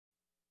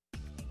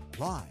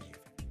Live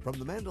from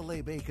the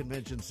Mandalay Bay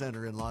Convention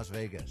Center in Las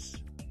Vegas,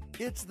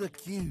 it's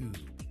theCUBE,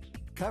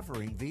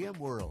 covering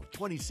VMworld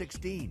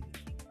 2016.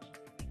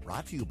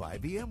 Brought to you by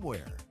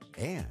VMware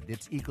and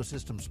its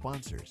ecosystem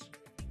sponsors.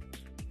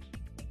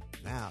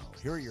 Now,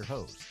 here are your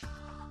hosts,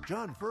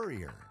 John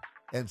Furrier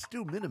and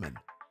Stu Miniman.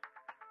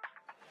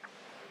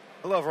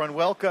 Hello everyone,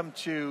 welcome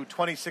to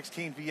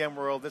 2016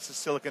 VMworld. This is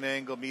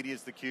SiliconANGLE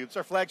Media's theCUBE. It's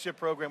our flagship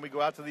program. We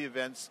go out to the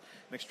events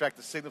and extract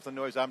the signal from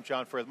the noise. I'm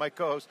John Furrier, my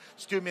co-host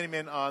Stu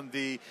Miniman on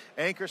the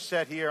anchor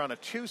set here on a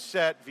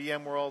two-set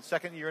VMworld,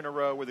 second year in a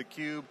row where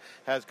theCUBE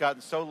has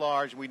gotten so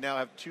large. We now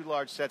have two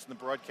large sets in the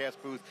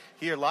broadcast booth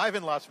here live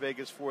in Las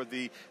Vegas for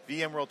the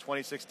VMworld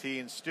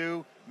 2016.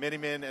 Stu,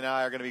 Miniman and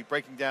I are going to be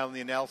breaking down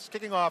the analysis.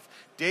 Kicking off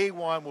day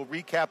one, we'll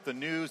recap the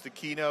news, the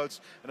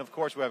keynotes, and of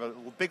course we have a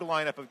big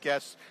lineup of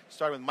guests,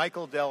 starting with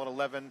Michael Dell at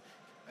 11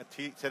 at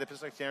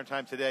Pacific Standard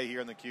Time today here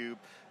on theCUBE.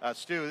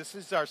 Stu, this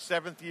is our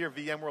 7th year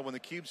VMworld. When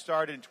theCUBE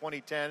started in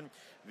 2010,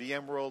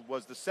 VMworld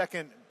was the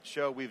second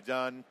show we've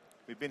done.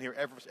 We've been here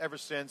ever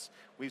since.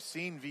 We've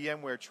seen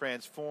VMware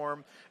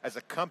transform as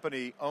a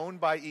company owned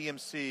by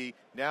EMC,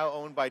 now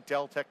owned by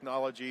Dell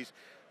Technologies.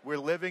 We're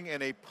living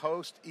in a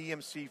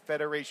post-EMC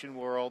Federation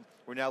world.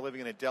 We're now living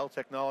in a Dell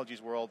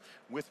Technologies world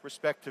with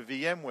respect to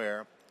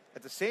VMware.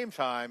 At the same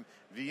time,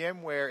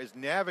 VMware is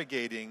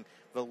navigating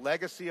the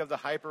legacy of the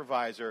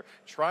hypervisor,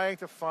 trying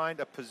to find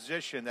a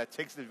position that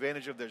takes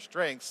advantage of their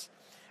strengths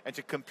and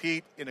to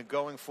compete in a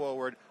going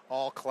forward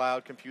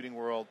all-cloud computing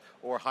world,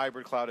 or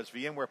hybrid cloud as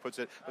VMware puts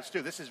it. But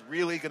Stu, this is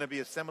really going to be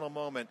a seminal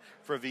moment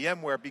for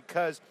VMware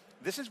because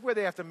this is where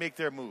they have to make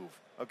their move,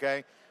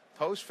 okay?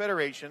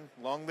 Post-Federation,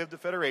 long live the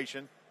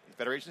Federation. The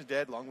Federation's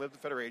dead, long live the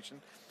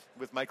Federation,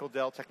 with Michael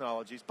Dell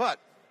Technologies. But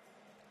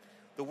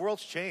the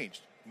world's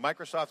changed.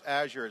 Microsoft's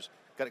Azure's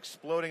got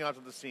exploding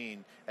onto the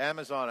scene.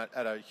 Amazon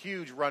at a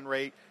huge run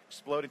rate,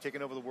 exploding,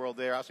 taking over the world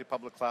there. Obviously,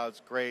 public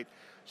cloud's great.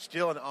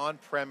 Still an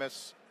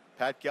on-premise.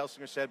 Pat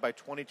Gelsinger said by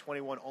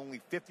 2021,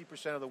 only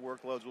 50% of the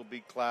workloads will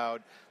be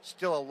cloud.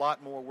 Still a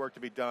lot more work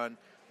to be done.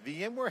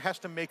 VMware has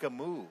to make a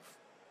move.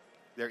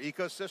 Their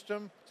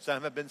ecosystem,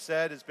 some have been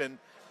said, has been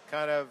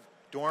kind of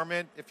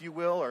dormant, if you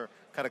will, or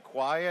kind of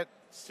quiet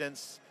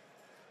since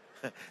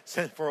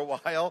for a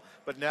while,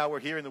 but now we're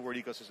hearing the word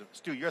ecosystem.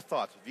 Stu, your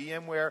thoughts,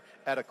 VMware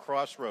at a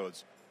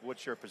crossroads.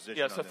 What's your position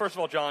on this? Yeah, so first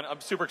of all, John, I'm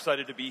super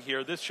excited to be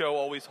here. This show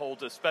always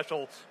holds a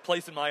special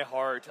place in my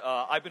heart.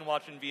 I've been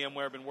watching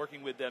VMware, been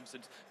working with them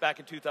since back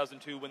in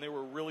 2002 when they were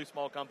a really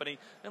small company.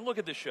 And look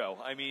at this show.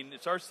 I mean,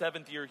 it's our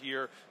 7th year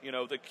here. You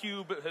know,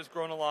 theCUBE has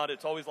grown a lot.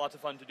 It's always lots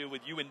of fun to do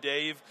with you and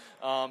Dave.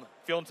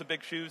 Filling some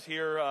big shoes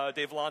here.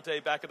 Dave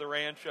Vellante back at the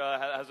ranch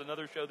has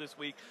another show this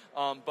week.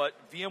 But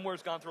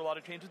VMware's gone through a lot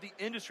of changes. The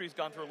industry's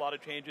gone through a lot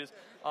of changes.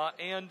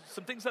 And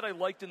some things that I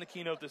liked in the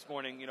keynote this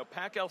morning, you know,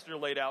 Pat Gelsinger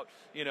laid out,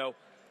 you know,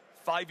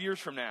 5 years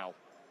from now,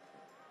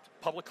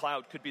 public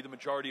cloud could be the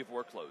majority of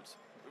workloads.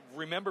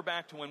 Remember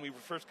back to when we were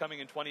first coming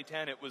in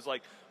 2010, it was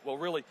like, well,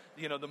 really,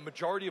 you know, the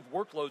majority of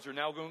workloads are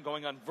now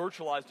going on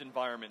virtualized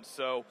environments.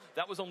 So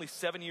that was only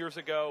 7 years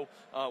ago.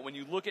 When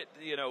you look at,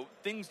 you know,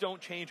 things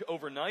don't change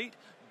overnight,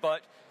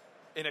 but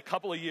in a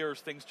couple of years,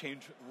 things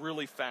change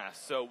really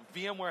fast. So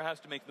VMware has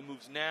to make the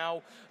moves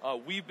now.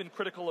 We've been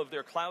critical of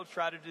their cloud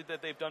strategy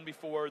that they've done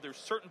before. There's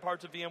certain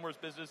parts of VMware's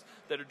business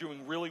that are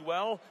doing really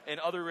well, and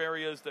other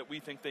areas that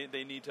we think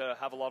they need to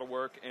have a lot of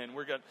work. And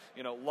we're got,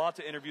 you know, lots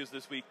of interviews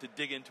this week to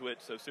dig into it.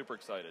 So super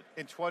excited.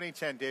 In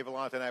 2010, Dave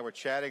Vellante and I were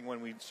chatting when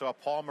we saw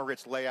Paul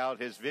Maritz lay out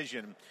his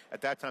vision.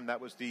 At that time,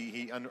 that was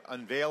the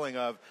unveiling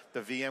of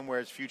the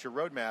VMware's future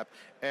roadmap.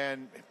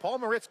 And Paul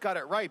Maritz got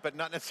it right, but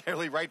not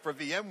necessarily right for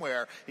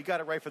VMware. He got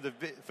it right for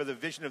the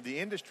vision of the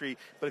industry.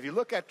 But if you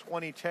look at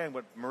 2010,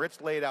 what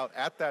Maritz laid out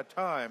at that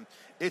time,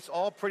 it's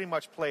all pretty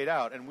much played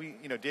out. And we,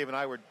 you know, Dave and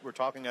I were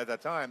talking at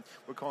that time,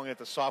 we're calling it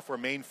the software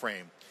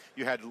mainframe.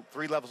 You had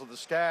 3 levels of the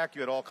stack,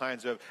 you had all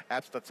kinds of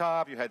apps at the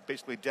top, you had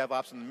basically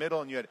DevOps in the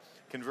middle, and you had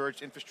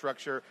converged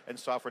infrastructure and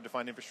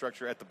software-defined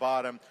infrastructure at the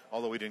bottom,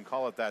 although we didn't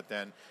call it that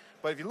then.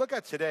 But if you look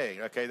at today,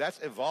 okay, that's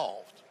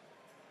evolved.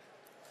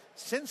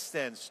 Since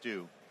then,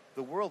 Stu,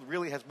 the world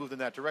really has moved in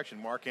that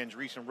direction. Mark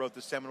Andreessen wrote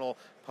the seminal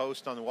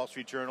post on the Wall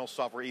Street Journal,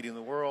 Software Eating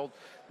the World.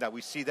 Now we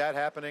see that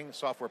happening,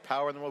 software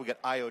power in the world. We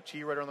got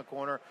IoT right around the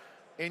corner.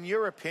 In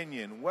your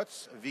opinion,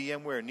 what's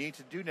VMware need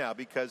to do now?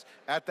 Because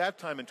at that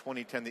time in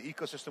 2010, the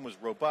ecosystem was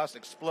robust,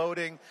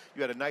 exploding.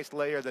 You had a nice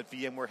layer that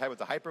VMware had with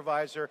the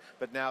hypervisor,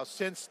 but now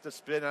since the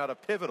spin out of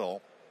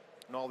Pivotal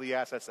and all the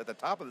assets at the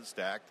top of the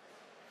stack,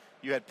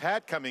 you had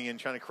Pat coming in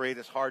trying to create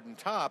this hardened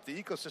top.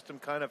 The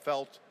ecosystem kind of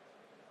felt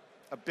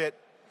a bit,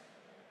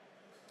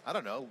 I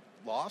don't know,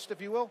 lost,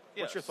 if you will?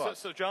 Yeah, what's your thoughts?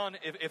 So John,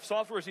 if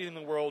software is eating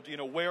the world, you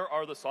know, where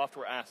are the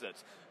software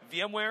assets?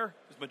 VMware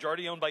is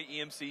majority owned by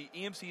EMC.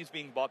 EMC is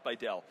being bought by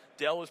Dell.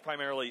 Dell is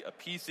primarily a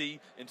PC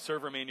and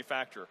server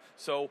manufacturer.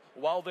 So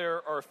while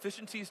there are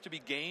efficiencies to be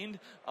gained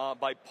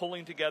by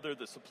pulling together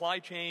the supply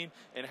chain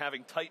and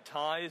having tight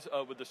ties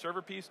with the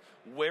server piece,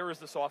 where is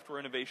the software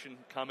innovation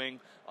coming?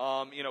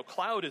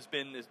 Cloud has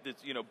been this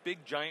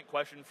big giant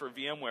question for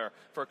VMware.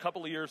 For a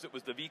couple of years, it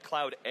was the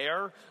vCloud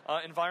Air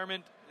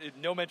environment.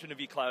 No mention of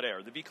vCloud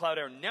Air. The vCloud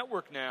Air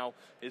network now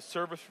is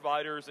service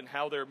providers and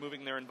how they're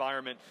moving their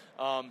environment.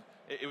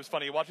 It was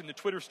funny, watching the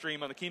Twitter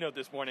stream on the keynote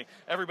this morning,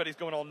 everybody's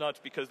going all nuts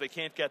because they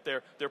can't get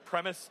their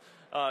premise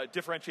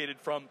differentiated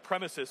from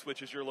premises,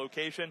 which is your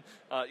location.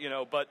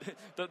 But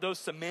those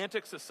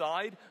semantics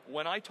aside,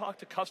 when I talk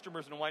to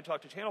customers and when I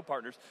talk to channel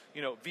partners,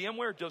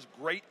 VMware does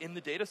great in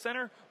the data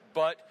center,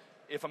 but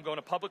if I'm going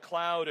to public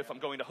cloud, if I'm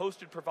going to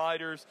hosted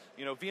providers,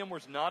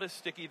 VMware's not as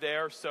sticky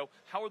there. So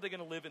how are they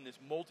going to live in this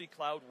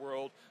multi-cloud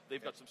world?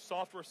 They've got some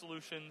software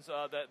solutions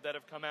that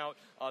have come out.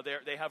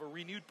 They have a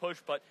renewed push,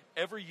 but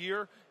every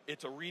year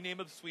it's a rename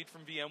of the suite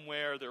from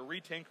VMware. They're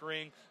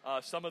retinkering.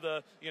 Some of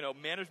the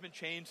management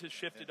chains has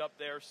shifted up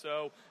there.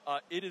 So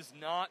it is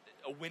not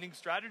a winning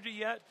strategy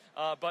yet.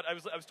 But I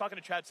was talking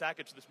to Chad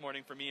Sakich this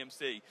morning from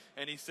EMC,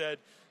 and he said,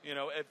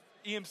 if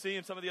EMC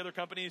and some of the other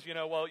companies,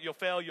 well, you'll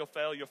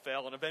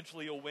fail, and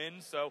eventually you'll win.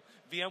 So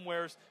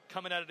VMware's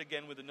coming at it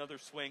again with another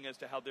swing as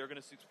to how they're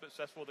going to be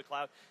successful with the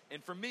cloud.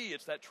 And for me,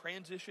 it's that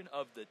transition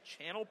of the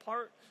channel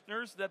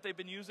partners that they've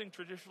been using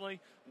traditionally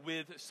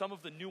with some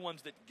of the new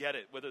ones that get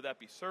it, whether that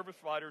be service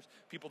providers,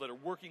 people that are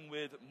working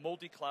with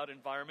multi-cloud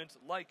environments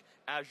like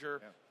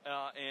Azure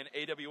and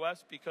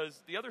AWS.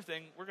 Because the other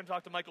thing, we're going to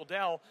talk to Michael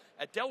Dell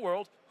at Dell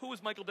World. Who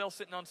was Michael Dell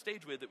sitting on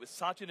stage with? It was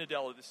Satya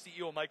Nadella, the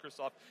CEO of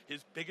Microsoft,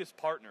 his biggest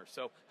partner.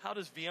 So how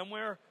does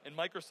VMware and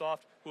Microsoft,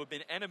 who have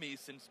been enemies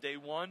since day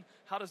one,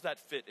 how does that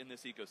fit in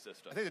this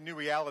ecosystem? I think the new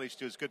reality,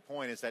 Stu, is a good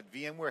point, is that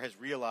VMware has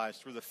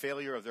realized through the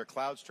failure of their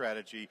cloud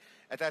strategy,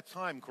 at that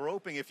time,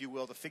 groping, if you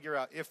will, to figure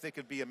out if they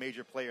could be a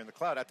major player in the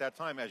cloud. At that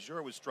time,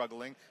 Azure was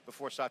struggling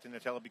before Satya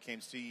Nadella became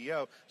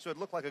CEO, so it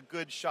looked like a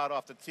good shot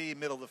off the tee,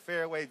 middle of the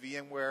fairway.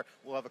 VMware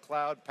will have a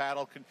cloud,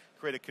 Paddle can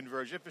create a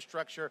converged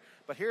infrastructure,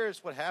 but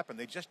here's what happened.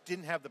 They just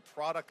didn't have the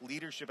product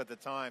leadership at the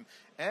time,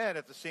 and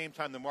at the same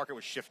time, the market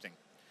was shifting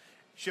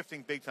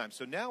big time.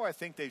 So now I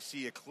think they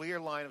see a clear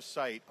line of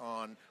sight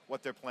on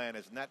what their plan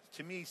is, and that,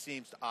 to me,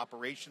 seems to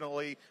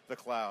operationally the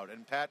cloud.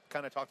 And Pat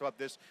kind of talked about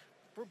this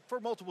for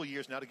multiple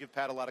years now. To give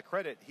Pat a lot of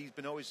credit, he's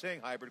been always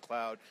saying hybrid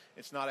cloud.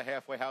 It's not a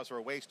halfway house or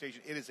a way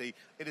station. It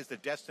is the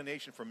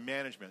destination for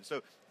management.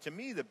 So to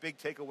me, the big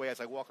takeaway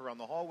as I walk around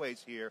the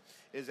hallways here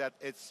is that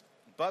it's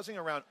buzzing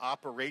around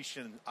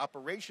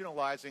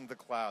operationalizing the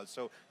cloud.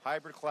 So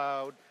hybrid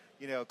cloud,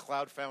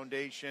 cloud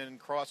foundation,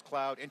 cross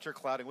cloud,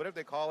 interclouding, whatever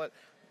they call it.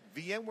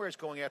 VMware is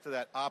going after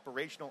that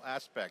operational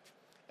aspect.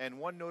 And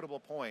one notable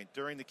point,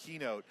 during the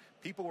keynote,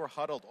 people were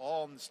huddled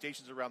all in the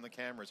stations around the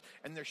cameras,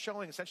 and they're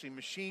showing essentially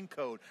machine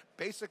code.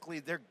 Basically,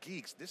 they're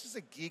geeks. This is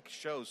a geek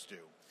show, Stu.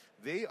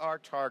 They are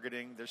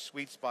targeting their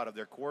sweet spot of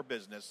their core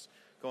business,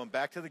 going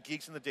back to the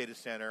geeks in the data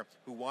center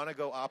who want to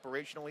go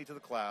operationally to the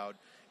cloud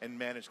and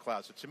manage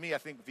cloud. So to me, I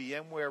think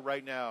VMware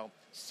right now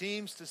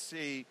seems to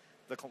see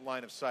the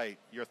line of sight.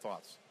 Your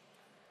thoughts?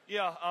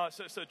 Yeah,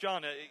 so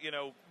John,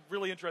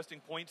 really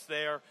interesting points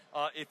there.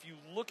 If you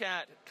look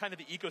at kind of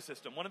the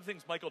ecosystem, one of the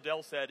things Michael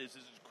Dell said is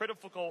it's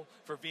critical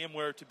for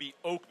VMware to be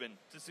open,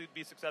 to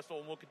be successful,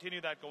 and we'll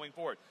continue that going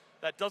forward.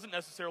 That doesn't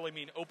necessarily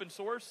mean open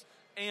source,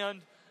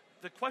 and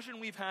the question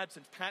we've had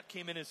since Pat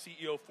came in as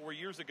CEO 4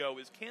 years ago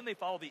is, can they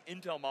follow the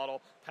Intel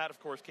model? Pat, of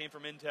course, came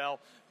from Intel.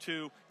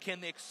 To, can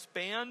they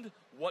expand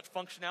what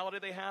functionality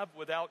they have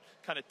without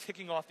kind of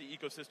ticking off the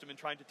ecosystem and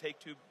trying to take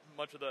too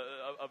much of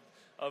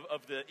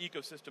the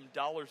ecosystem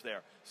dollars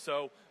there?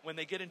 So when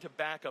they get into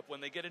backup,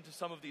 when they get into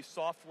some of these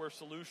software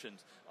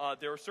solutions,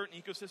 there are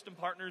certain ecosystem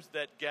partners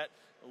that get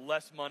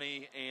less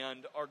money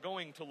and are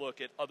going to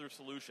look at other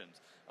solutions.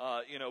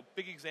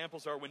 Big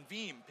examples are when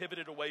Veeam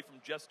pivoted away from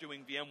just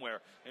doing VMware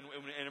and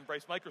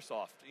embraced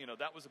Microsoft.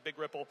 That was a big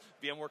ripple.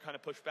 VMware kind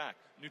of pushed back.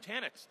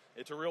 Nutanix,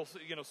 it's a real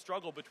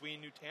struggle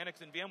between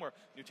Nutanix and VMware.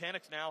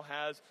 Nutanix now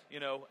has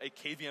a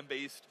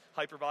KVM-based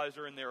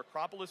hypervisor in their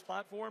Acropolis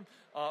platform,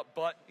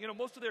 but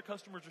most of their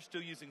customers are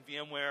still using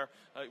VMware.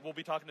 We'll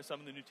be talking to some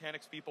of the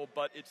Nutanix people,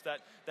 but it's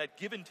that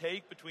give and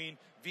take between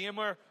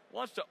VMware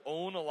wants to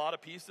own a lot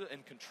of pieces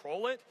and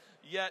control it,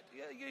 yet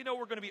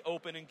we're going to be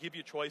open and give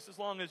you choice as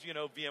long as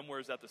VMware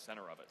is at the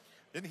center of it.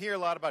 Didn't hear a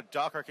lot about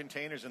Docker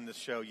containers in this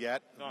show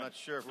yet. I'm not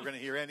sure if we're going to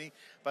hear any,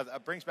 but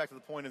it brings back to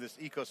the point of this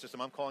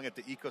ecosystem. I'm calling it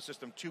the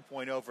ecosystem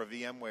 2.0 for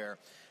VMware.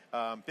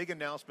 Big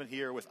announcement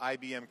here with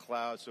IBM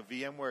Cloud. So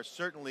VMware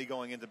certainly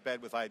going into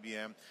bed with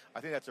IBM.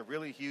 I think that's a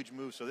really huge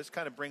move. So this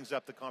kind of brings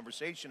up the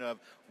conversation of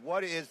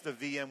what is the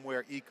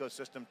VMware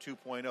ecosystem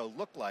 2.0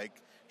 look like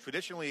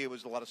Traditionally, it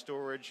was a lot of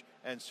storage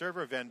and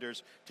server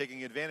vendors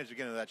taking advantage,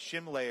 again, of that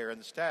shim layer in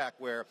the stack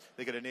where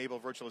they could enable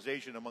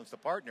virtualization amongst the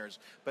partners.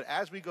 But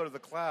as we go to the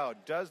cloud,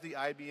 does the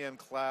IBM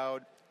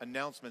Cloud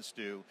announcements,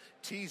 Stu,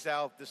 tease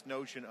out this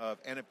notion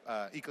of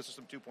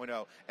ecosystem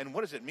 2.0? And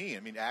what does it mean? I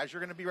mean, Azure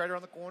going to be right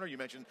around the corner. You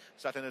mentioned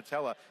Satya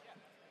Nadella.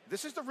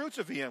 This is the roots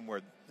of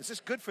VMware. This is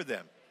good for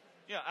them.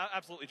 Yeah,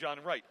 absolutely, John,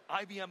 right.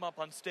 IBM up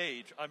on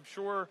stage. I'm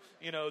sure,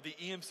 the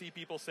EMC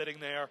people sitting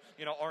there,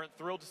 aren't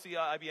thrilled to see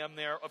IBM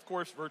there. Of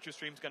course,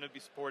 VirtuStream's going to be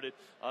supported.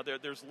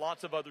 There's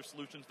lots of other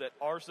solutions that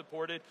are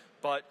supported,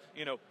 but,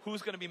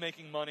 who's going to be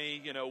making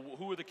money?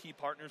 Who are the key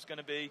partners going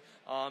to be?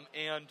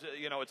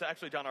 It's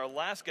actually, John, our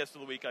last guest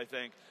of the week, I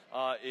think,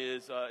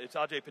 it's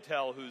Ajay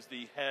Patel, who's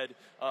the head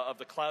of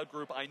the cloud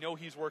group. I know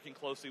he's working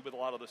closely with a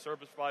lot of the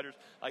service providers.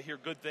 I hear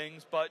good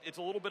things, but it's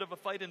a little bit of a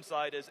fight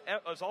inside. As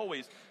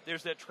always,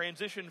 there's that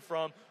transition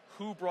from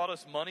who brought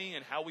us money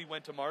and how we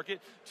went to market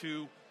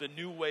to the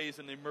new ways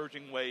and the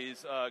emerging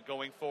ways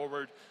going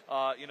forward.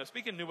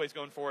 Speaking of new ways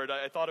going forward,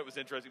 I thought it was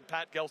interesting.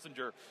 Pat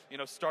Gelsinger,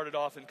 started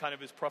off in kind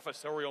of his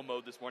professorial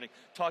mode this morning,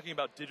 talking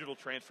about digital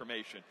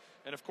transformation.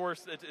 And of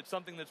course, it's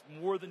something that's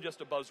more than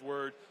just a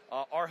buzzword.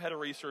 Our head of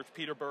research,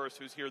 Peter Burris,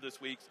 who's here this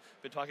week, has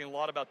been talking a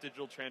lot about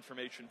digital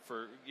transformation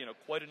for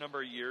quite a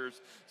number of years.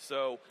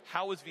 So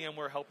how is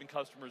VMware helping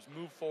customers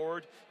move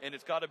forward? And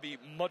it's got to be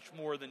much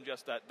more than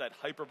just that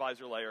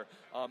hypervisor layer,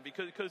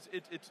 because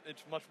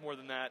it's much more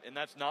than that, and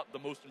that's not the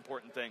most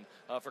important thing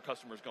for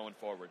customers going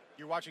forward.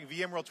 You're watching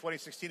VMworld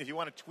 2016. If you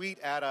want to tweet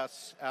at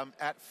us,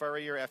 at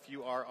Furrier,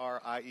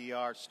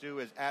 F-U-R-R-I-E-R. Stu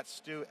is at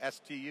Stu,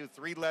 S-T-U,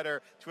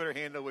 three-letter Twitter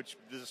handle, which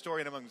is a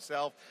story in among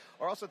himself.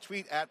 Or also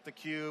tweet at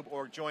theCUBE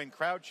or join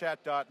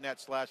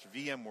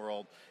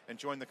crowdchat.net/VMworld and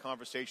join the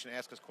conversation.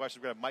 Ask us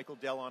questions. We're going to have Michael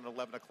Dell on at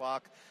 11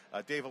 o'clock.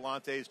 Dave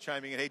Vellante is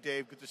chiming in. Hey,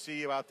 Dave, good to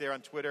see you out there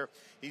on Twitter.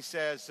 He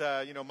says,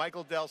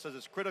 Michael Dell says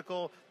it's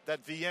critical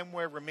that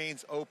VMware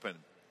remains open.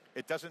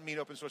 It doesn't mean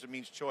open source, it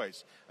means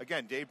choice.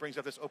 Again, Dave brings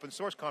up this open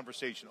source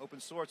conversation. Open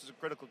source is a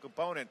critical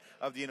component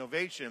of the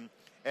innovation,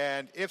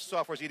 and if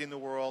software is eating the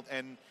world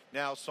and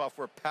now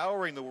software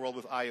powering the world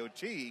with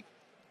IoT,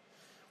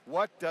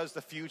 what does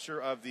the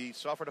future of the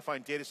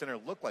software-defined data center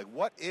look like?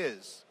 What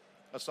is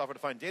a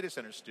software-defined data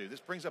center, Stu? This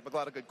brings up a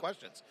lot of good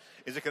questions.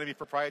 Is it going to be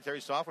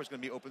proprietary software? Is it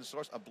going to be open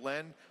source, a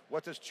blend?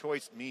 What does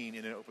choice mean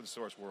in an open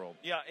source world?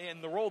 Yeah,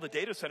 and the role of the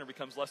data center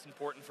becomes less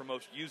important for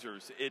most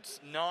users. It's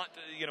not,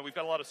 we've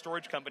got a lot of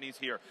storage companies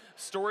here.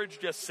 Storage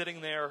just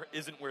sitting there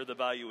isn't where the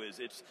value is.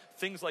 It's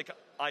things like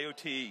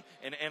IoT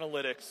and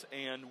analytics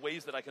and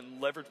ways that I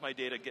can leverage my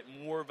data, get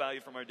more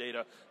value from our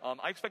data.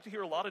 I expect to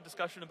hear a lot of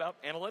discussion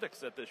about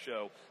analytics at this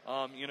show.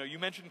 You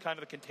mentioned kind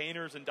of the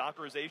containers and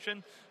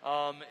Dockerization.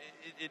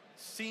 It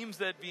seems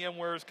that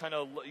VMware's kind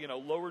of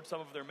lowered some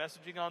of their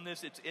messaging on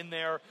this. It's in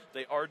there.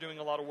 They are doing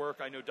a lot of work.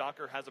 I know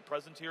Docker has a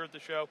presence here at the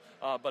show,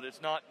 but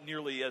it's not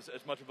nearly as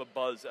much of a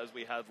buzz as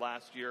we had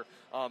last year.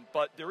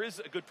 But there is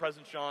a good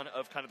presence, John,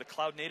 of kind of the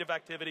cloud native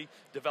activity,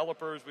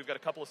 developers. We've got a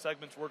couple of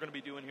segments we're going to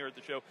be doing here at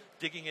the show,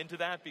 digging into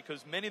that,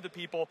 because many of the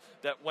people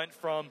that went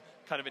from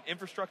kind of an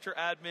infrastructure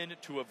admin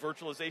to a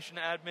virtualization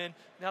admin,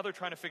 now they're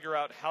trying to figure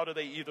out how do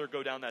they either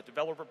go down that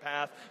developer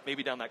path,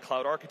 maybe down that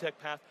cloud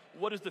architect path.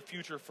 What is the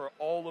future for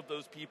all of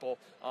those people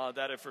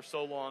that have for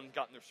so long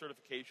gotten their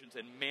certifications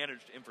and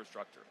managed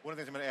infrastructure? One of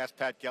the things I'm going to ask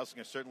Pat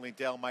Gelsinger, certainly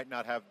Dell might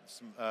not have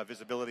some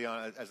visibility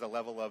on it as the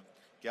level of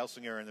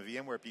Gelsinger and the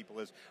VMware people,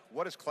 is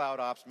what does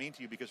cloud ops mean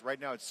to you? Because right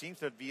now it seems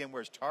that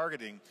VMware is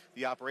targeting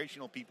the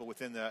operational people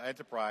within the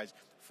enterprise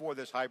for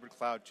this hybrid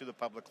cloud to the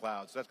public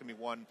cloud. So that's going to be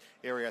one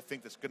area I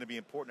think that's going to be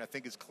important. I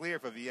think it's clear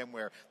for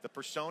VMware, the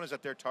personas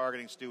that they're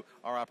targeting, Stu,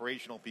 are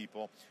operational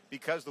people,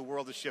 because the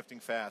world is shifting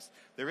fast.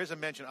 There is a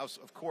mention,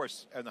 of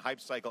course, in the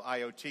hype cycle,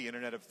 IoT,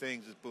 Internet of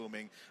Things is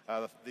booming.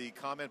 The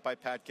comment by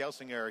Pat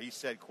Gelsinger, he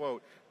said,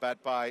 quote,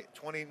 but by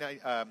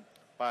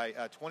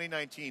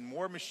 2019,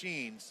 more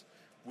machines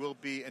will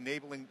be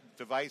enabling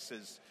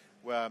devices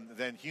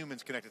than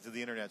humans connected to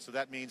the internet. So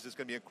that means there's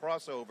going to be a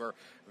crossover,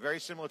 very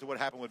similar to what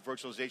happened with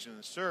virtualization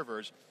and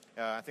servers.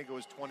 I think it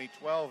was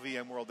 2012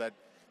 VMworld that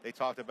they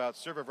talked about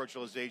server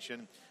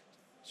virtualization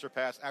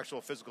surpass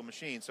actual physical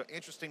machines. So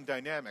interesting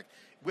dynamic.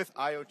 With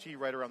IoT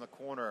right around the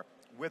corner,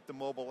 with the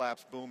mobile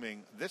apps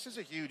booming, this is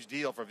a huge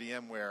deal for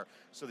VMware.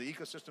 So the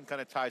ecosystem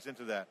kind of ties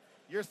into that.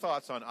 Your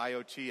thoughts on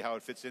IoT, how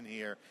it fits in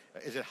here?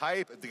 Is it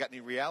hype? Have they got any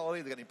reality?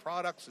 Have they got any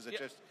products? Is it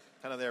just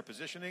kind of their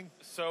positioning?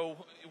 So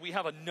we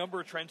have a number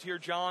of trends here,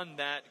 John,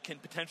 that can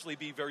potentially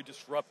be very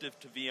disruptive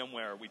to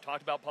VMware. We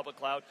talked about public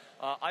cloud.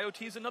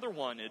 IoT is another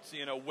one. It's,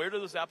 where do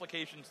those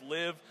applications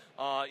live?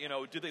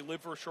 Do they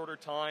live for a shorter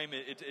time?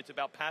 It's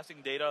about passing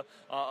data,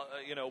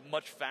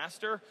 much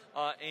faster.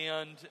 I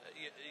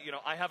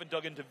haven't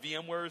dug into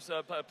VMware's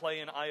play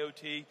in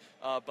IoT,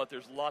 but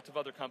there's lots of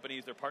other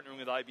companies. They're partnering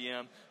with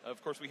IBM.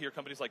 Of course, we hear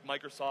companies like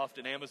Microsoft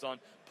and Amazon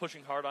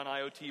pushing hard on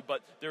IoT,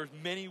 but there's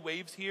many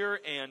waves here,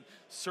 and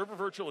server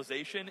server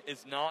virtualization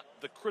is not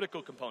the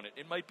critical component.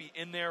 It might be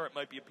in there, it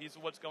might be a piece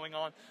of what's going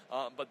on,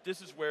 but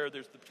this is where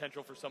there's the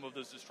potential for some of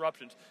those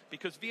disruptions,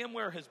 because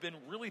VMware has been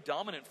really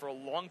dominant for a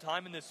long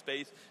time in this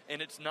space,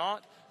 and it's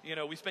not,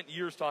 we spent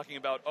years talking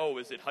about,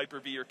 is it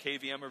Hyper-V or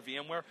KVM or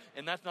VMware,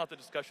 and that's not the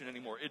discussion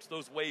anymore. It's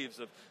those waves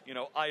of,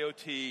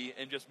 IoT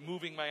and just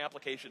moving my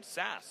application.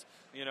 SaaS,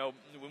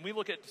 when we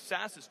look at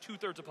SaaS is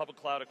 2/3 of public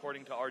cloud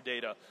according to our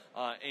data,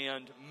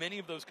 and many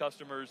of those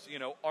customers,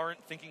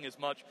 aren't thinking as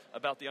much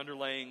about the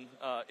underlying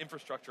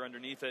infrastructure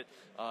underneath it.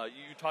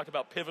 You talked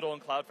about Pivotal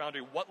and Cloud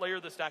Foundry. What layer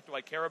of the stack do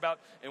I care about,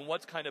 and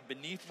what's kind of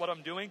beneath what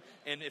I'm doing?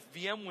 And if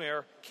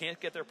VMware can't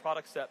get their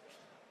product set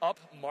up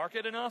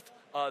market enough,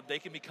 they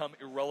can become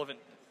irrelevant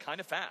kind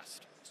of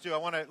fast. Stu, I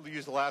want to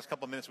use the last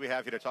couple of minutes we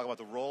have here to talk about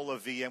the role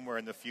of VMware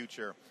in the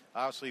future.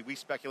 Obviously, we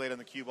speculate on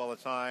theCUBE all the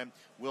time.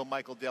 Will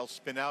Michael Dell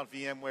spin out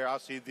VMware?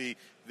 Obviously,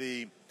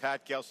 the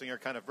Pat Gelsinger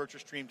kind of virtual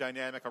stream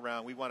dynamic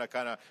around, we want to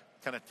kind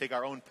of take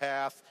our own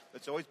path.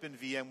 It's always been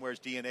VMware's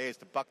DNA, is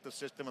to buck the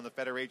system on the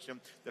Federation.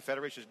 The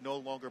Federation is no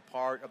longer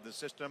part of the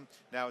system.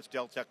 Now it's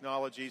Dell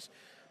Technologies.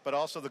 But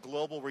also the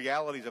global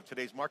realities of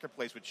today's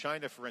marketplace with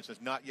China, for instance,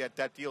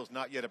 that deal is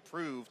not yet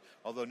approved,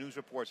 although news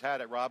reports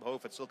had it. Rob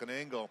Hof at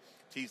SiliconANGLE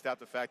teased out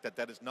the fact that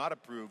that is not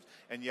approved,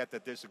 and yet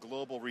that there's a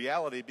global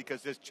reality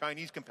because there's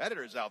Chinese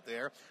competitors out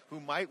there who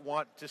might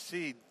want to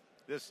see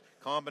this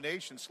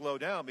combination slow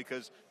down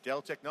because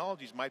Dell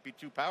Technologies might be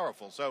too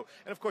powerful. So,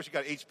 and of course you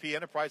got HP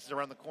Enterprises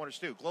around the corners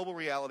too. Global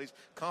realities,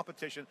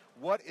 competition.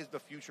 What is the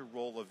future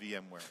role of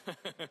VMware?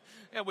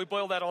 Yeah, we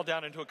boiled that all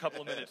down into a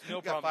couple of minutes. No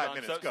problem, 5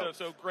 minutes, go.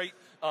 So great.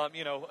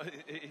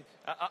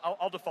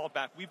 I'll default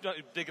back. We've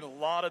digging a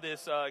lot of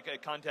this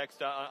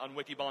context on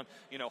Wikibon.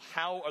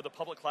 How are the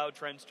public cloud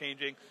trends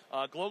changing?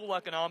 Global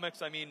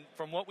economics,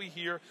 from what we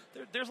hear,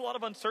 there's a lot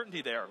of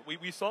uncertainty there.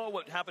 We saw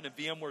what happened in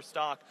VMware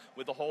stock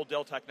with the whole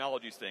Dell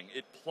Technologies thing.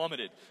 It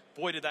plummeted.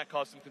 Boy, did that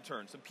cause some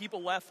concern. Some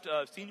people left,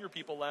 senior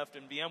people left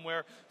in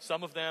VMware.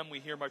 Some of them, we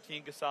hear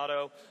Martin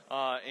Casado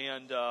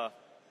and the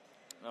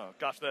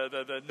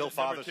Bill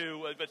number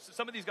two, but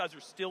some of these guys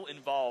are still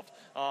involved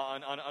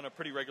on a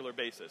pretty regular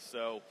basis.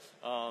 So,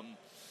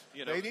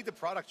 They need the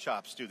product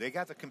chops, Stu. They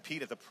got to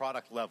compete at the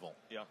product level.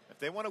 Yeah. If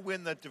they want to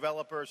win the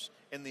developers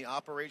in the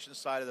operations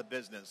side of the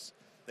business,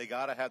 they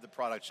got to have the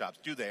product chops.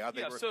 Do they? Are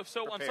they so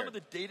prepared? on some of the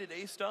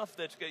day-to-day stuff,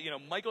 that's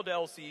Michael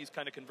Dell sees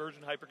kind of converged,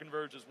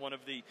 hyper-converged as one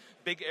of the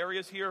big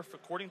areas here.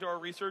 According to our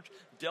research,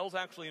 Dell's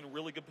actually in a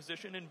really good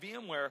position, and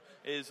VMware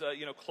is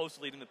close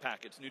to leading the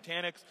pack. It's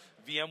Nutanix,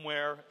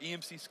 VMware,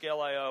 EMC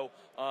Scale.io,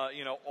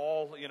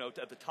 all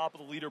at the top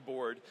of the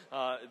leaderboard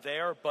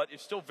there. But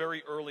it's still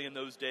very early in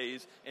those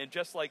days, and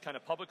just like kind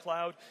of public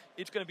cloud,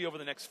 it's going to be over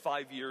the next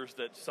 5 years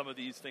that some of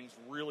these things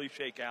really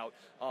shake out.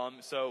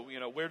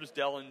 Where does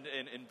Dell and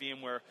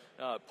VMware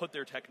put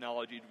their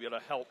technology to be able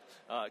to help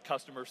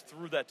customers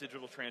through that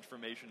digital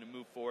transformation and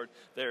move forward?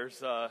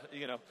 There's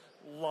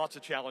lots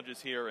of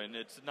challenges here, and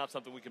it's not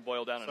something we can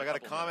boil down. So I got a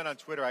comment on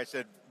Twitter. I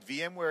said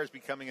VMware is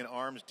becoming an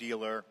arms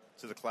dealer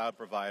to the cloud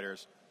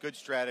providers. Good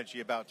strategy,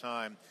 about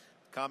time.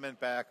 Comment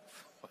back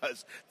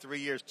was 3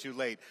 years too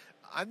late.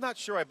 I'm not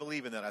sure I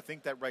believe in that. I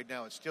think that right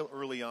now it's still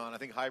early on. I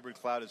think hybrid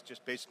cloud is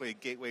just basically a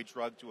gateway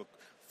drug to a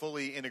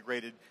fully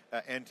integrated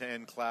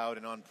end-to-end cloud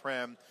and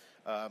on-prem.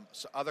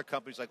 So other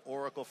companies like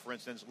Oracle, for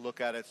instance,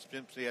 look at it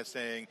simply as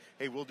saying,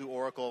 hey, we'll do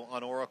Oracle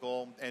on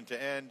Oracle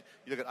end-to-end.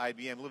 You look at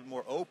IBM, a little bit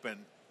more open.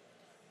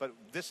 But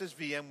this is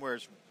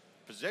VMware's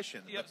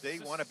position. Yep. They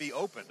want to be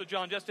open. So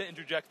John, just to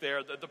interject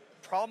there, the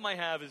problem I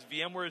have is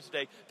VMware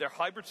today, their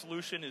hybrid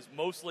solution is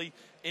mostly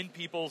in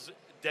people's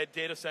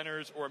data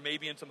centers or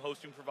maybe in some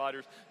hosting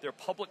providers. Their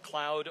public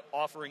cloud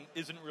offering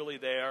isn't really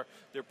there.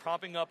 They're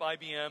propping up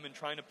IBM and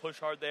trying to push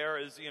hard there.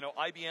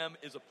 IBM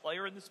is a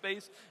player in the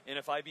space, and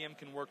if IBM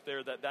can work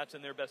there, that's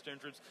in their best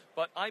interest.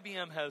 But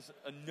IBM has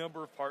a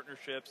number of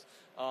partnerships.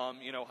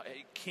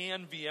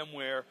 Can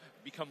VMware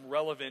become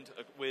relevant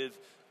with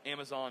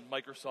Amazon,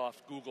 Microsoft,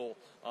 Google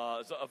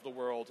of the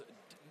world?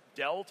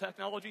 Dell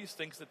Technologies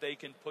thinks that they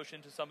can push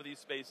into some of these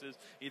spaces,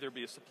 either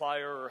be a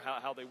supplier or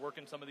how they work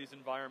in some of these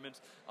environments.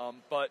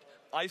 But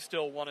I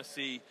still want to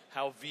see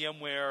how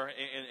VMware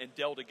and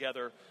Dell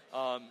together,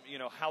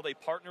 how they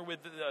partner with,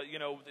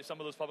 some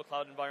of those public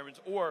cloud environments.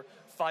 Or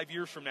 5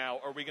 years from now,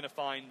 are we going to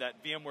find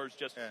that VMware's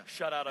just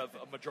shut out of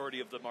a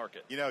majority of the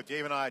market?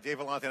 Dave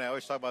Vellante and I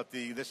always talk about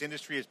this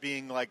industry as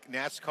being like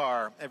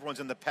NASCAR. Everyone's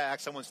in the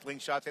pack. Someone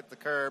slingshots hit the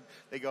curb.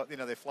 They go,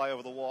 they fly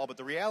over the wall. But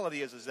the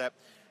reality is that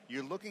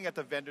you're looking at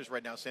the vendors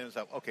right now saying to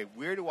yourself, okay,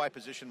 where do I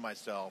position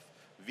myself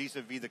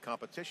vis-a-vis the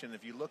competition?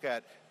 If you look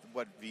at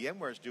what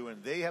VMware is doing,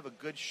 they have a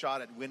good shot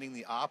at winning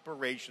the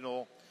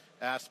operational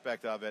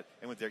aspect of it.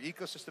 And with their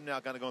ecosystem now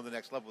going to go to the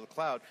next level of the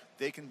cloud,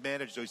 they can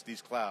manage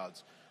these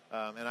clouds.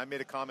 And I made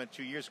a comment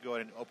 2 years ago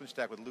at an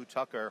OpenStack with Lou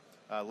Tucker,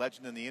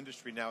 legend in the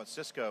industry now at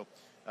Cisco,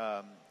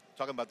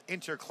 talking about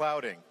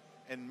interclouding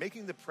and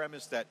making the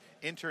premise that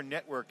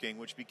internetworking,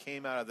 which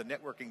became out of the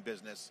networking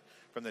business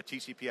from the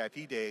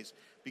TCP/IP days,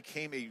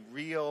 became a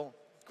real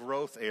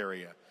growth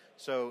area.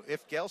 So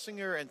if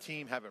Gelsinger and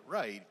team have it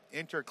right,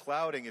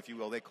 interclouding, if you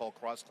will, they call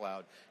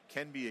cross-cloud,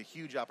 can be a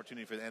huge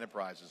opportunity for the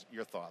enterprises.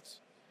 Your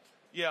thoughts?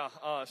 Yeah,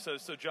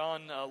 so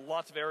John,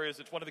 lots of areas.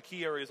 It's one of the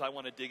key areas I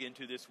want to dig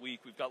into this week.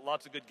 We've got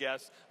lots of good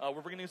guests.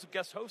 We're bringing in some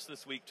guest hosts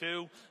this week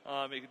too.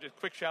 Just a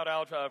quick shout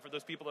out for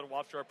those people that have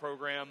watched our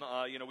program.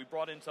 We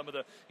brought in some of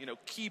the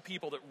key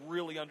people that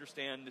really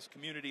understand this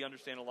community,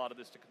 understand a lot of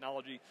this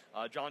technology.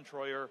 John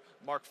Troyer,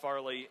 Mark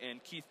Farley,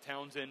 and Keith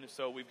Townsend.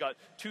 So we've got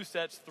 2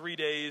 sets, 3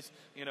 days.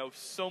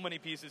 So many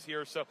pieces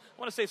here. So I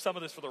want to save some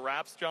of this for the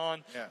wraps,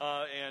 John. Yeah.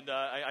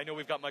 I know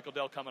we've got Michael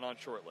Dell coming on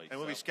shortly. And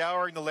we'll be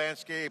scouring the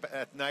landscape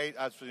at night.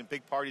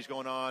 Big parties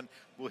going on.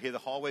 We'll hear the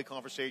hallway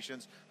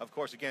conversations. Of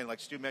course, again, like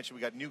Stu mentioned,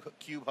 we got new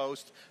CUBE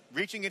hosts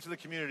reaching into the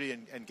community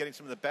and getting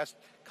some of the best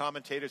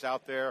commentators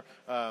out there.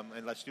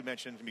 And like Stu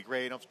mentioned, it's going to be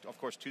great. Of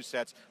course, 2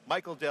 sets.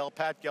 Michael Dell,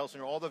 Pat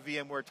Gelsinger, all the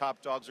VMware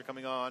top dogs are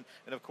coming on.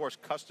 And of course,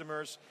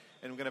 customers.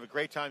 And we're going to have a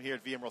great time here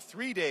at VMworld.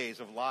 3 days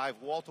of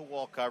live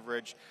wall-to-wall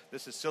coverage.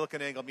 This is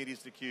SiliconANGLE Media's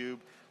theCUBE.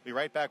 We'll be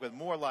right back with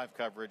more live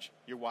coverage.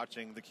 You're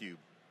watching theCUBE.